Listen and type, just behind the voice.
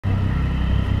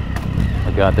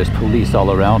God, there's police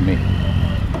all around me,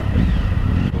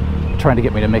 trying to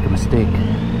get me to make a mistake.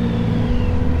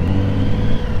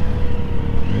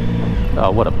 Oh,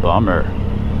 what a bummer.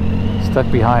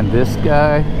 Stuck behind this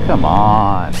guy? Come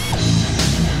on.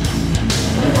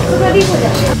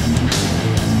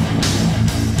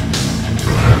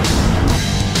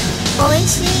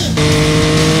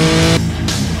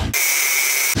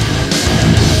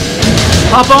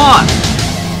 Hop on!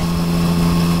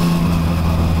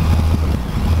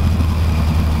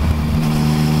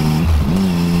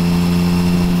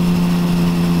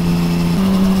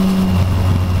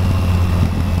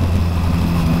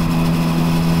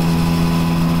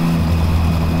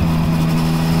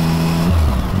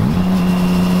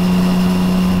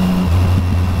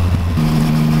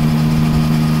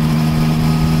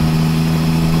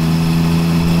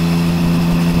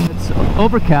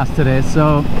 Overcast today,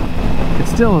 so it's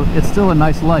still a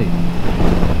nice light.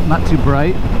 Not too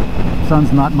bright.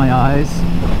 Sun's not in my eyes.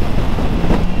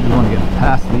 We want to get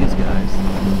past these guys.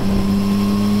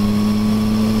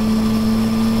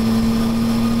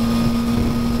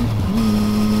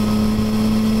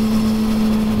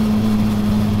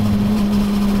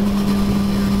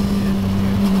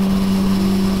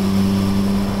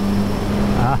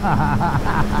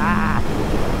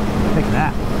 Take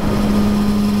that.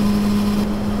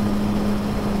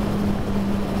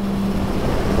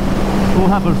 We'll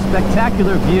have a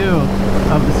spectacular view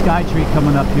of the sky tree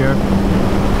coming up here.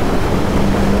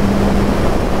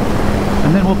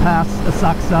 And then we'll pass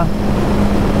Asakusa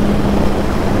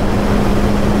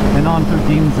and on through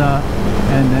Ginza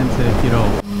and then to Hiroo.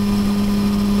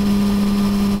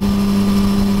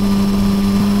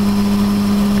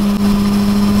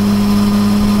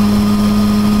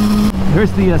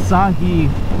 Here's the Asahi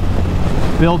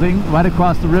building. Right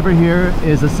across the river here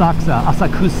is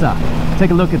Asakusa. Take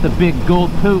a look at the big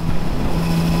gold poop.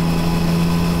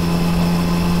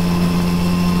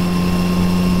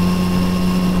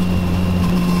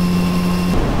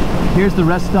 Here's the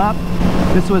rest stop.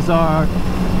 This was our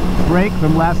break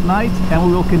from last night, and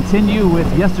we will continue with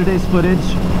yesterday's footage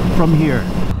from here.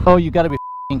 Oh, you gotta be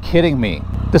f***ing kidding me.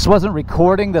 This wasn't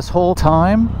recording this whole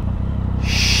time?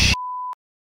 Shh.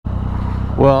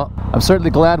 Well, I'm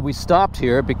certainly glad we stopped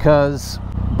here, because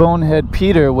Bonehead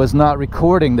Peter was not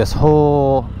recording this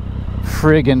whole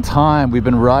friggin' time we've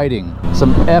been riding.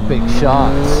 Some epic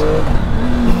shots.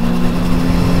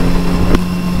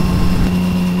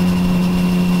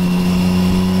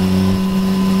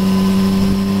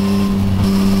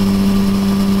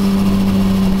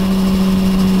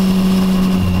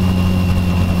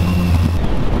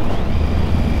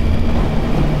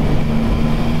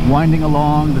 Winding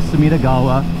along the Sumida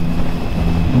Gawa,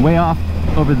 and way off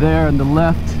over there on the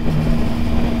left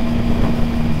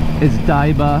is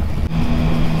Daiba.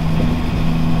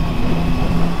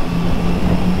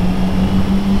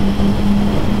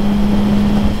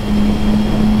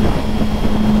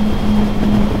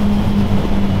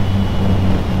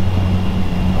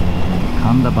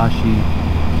 Kandabashi,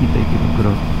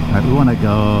 Kitaikibukuro. Alright, we want to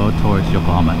go towards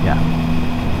Yokohama, yeah.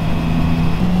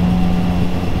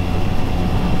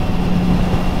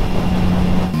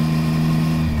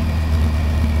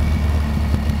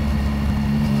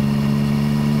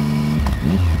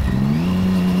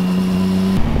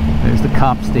 There's the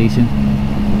cop station.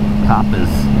 Coppers.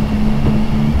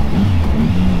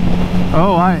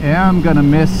 Oh, I am gonna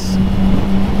miss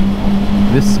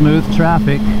this smooth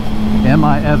traffic. Am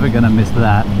I ever gonna miss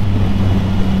that?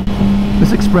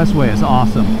 This expressway is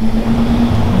awesome.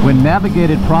 When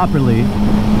navigated properly,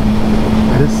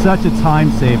 it is such a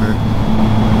time saver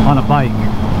on a bike.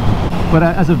 But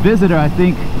as a visitor, I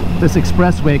think this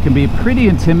expressway can be pretty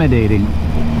intimidating.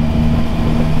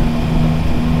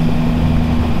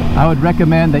 I would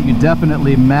recommend that you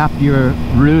definitely map your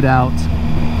route out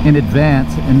in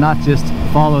advance and not just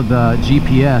follow the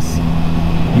GPS.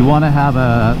 You want to have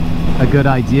a good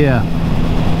idea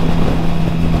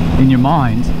in your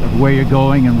mind of where you're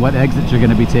going and what exits you're going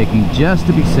to be taking, just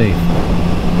to be safe.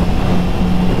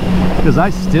 Because I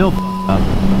still up,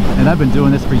 and I've been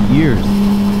doing this for years.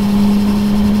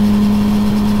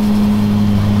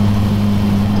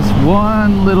 Just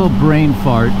one little brain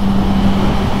fart.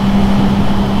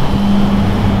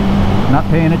 Not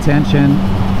paying attention,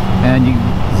 and you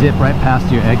zip right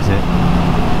past your exit.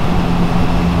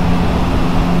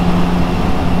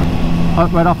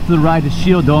 Right off to the right is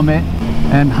Shiodome,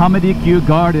 and Hamadikyu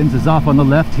Gardens is off on the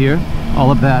left here.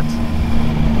 All of that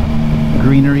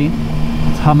greenery.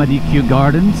 It's Hamadikyu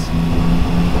Gardens.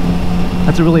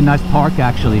 That's a really nice park,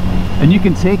 actually. And you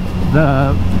can take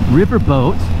the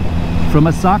riverboat from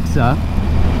Asakusa,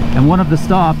 and one of the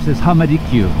stops is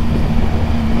Hamadikyu.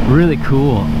 Really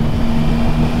cool.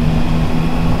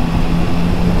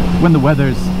 When the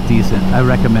weather's decent, I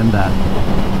recommend that.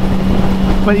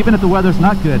 But even if the weather's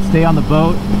not good, stay on the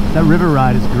boat. That river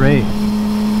ride is great.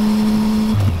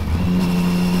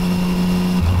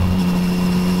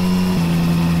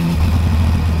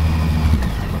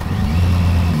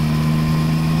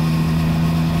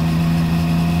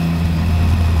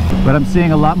 But I'm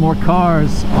seeing a lot more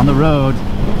cars on the road.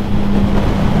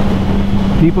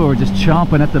 People are just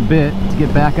chomping at the bit to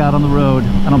get back out on the road.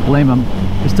 I don't blame them.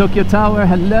 There's Tokyo Tower,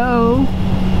 hello!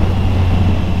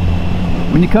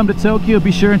 When you come to Tokyo,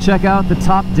 be sure and check out the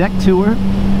Top Deck Tour.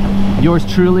 Yours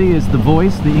truly is the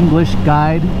voice, the English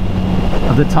guide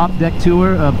of the Top Deck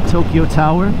Tour of Tokyo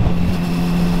Tower.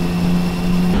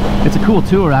 It's a cool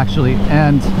tour actually,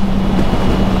 and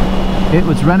it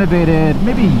was renovated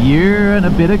maybe a year and a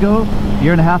bit ago,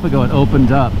 year and a half ago it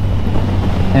opened up.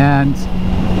 And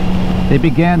they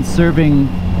began serving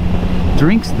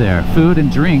drinks there, food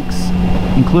and drinks,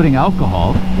 including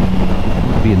alcohol.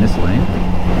 It'll be in this lane,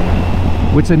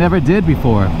 which they never did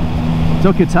before.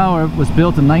 Tokyo Tower was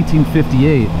built in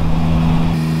 1958.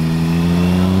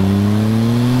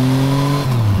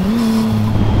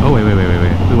 Oh, wait.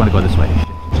 We want to go this way.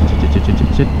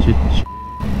 Shit.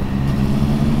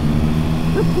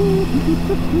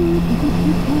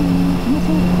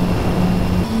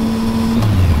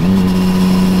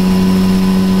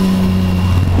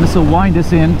 This will wind us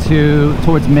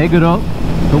towards Meguro,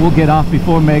 but we'll get off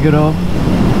before Meguro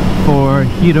for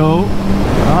Hiroo.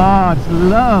 Ah, I just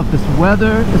love this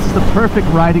weather. This is the perfect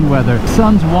riding weather.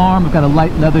 Sun's warm, I've got a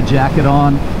light leather jacket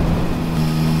on.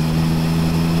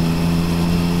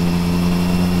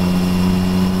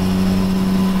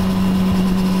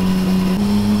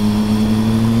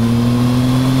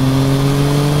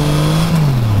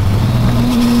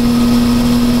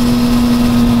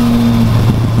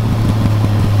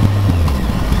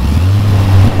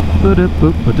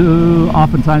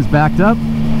 Oftentimes backed up,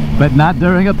 but not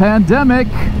during a pandemic.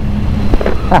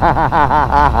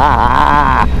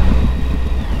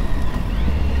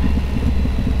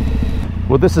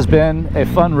 Well, this has been a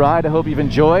fun ride. I hope you've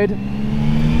enjoyed.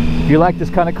 If you like this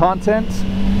kind of content,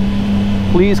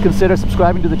 please consider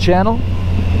subscribing to the channel.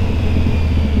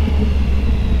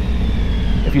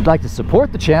 If you'd like to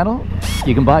support the channel,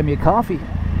 you can buy me a coffee.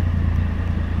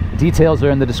 Details are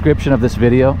in the description of this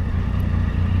video.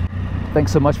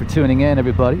 Thanks so much for tuning in,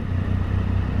 everybody.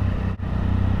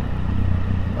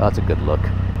 Oh, that's a good look.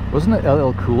 Wasn't it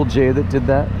LL Cool J that did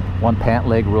that? One pant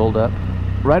leg rolled up.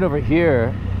 Right over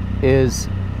here is,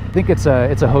 I think it's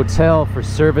a hotel for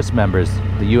service members.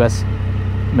 The US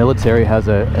military has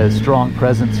a strong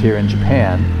presence here in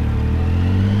Japan.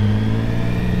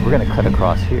 We're gonna cut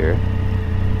across here.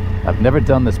 I've never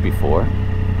done this before.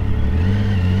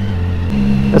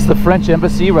 That's the French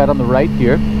embassy right on the right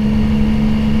here.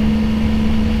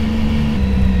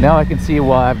 Now I can see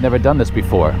why I've never done this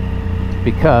before,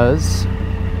 because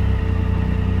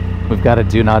we've got a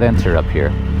do not enter up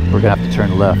here. We're gonna have to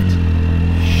turn left.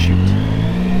 Shoot.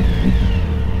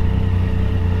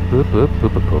 Boop, boop,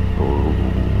 boop, boop, boop, boop.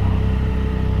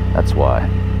 That's why.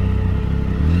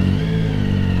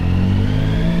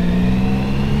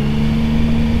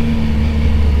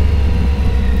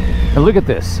 And look at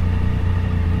this.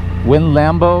 When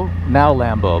Lambo, now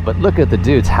Lambo, but look at the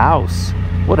dude's house.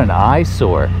 What an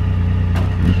eyesore.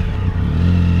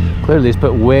 Clearly he's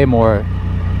put way more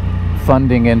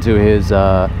funding into his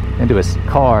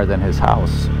car than his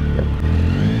house. Yep.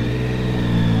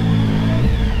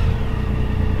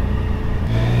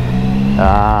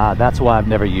 Ah, that's why I've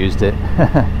never used it.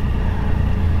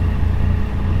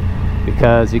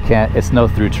 Because you can't, it's no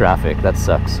through traffic. That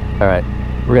sucks. Alright,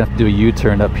 we're gonna have to do a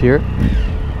U-turn up here.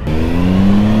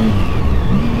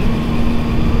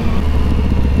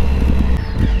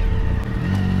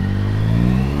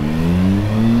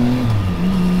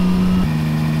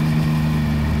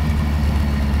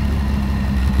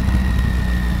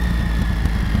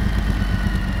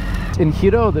 In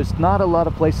Hiroo, there's not a lot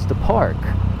of places to park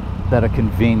that are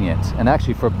convenient, and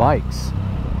actually for bikes.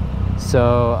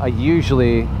 So I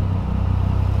usually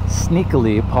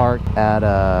sneakily park at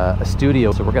a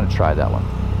studio, so we're going to try that one.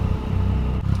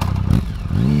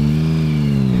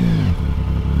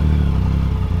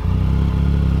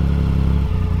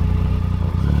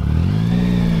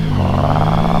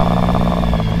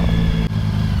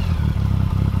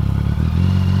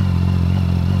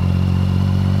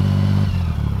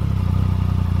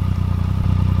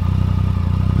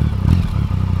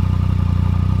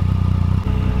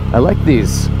 I like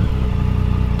these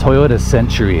Toyota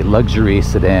Century luxury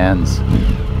sedans.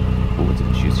 Oh, it's a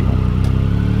juicy one.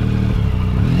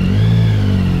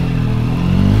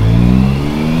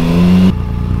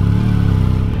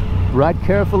 Ride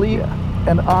carefully,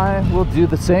 and I will do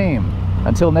the same.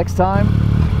 Until next time,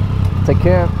 take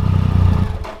care.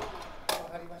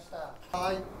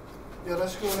 はい、よろ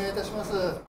しくお願いいたします。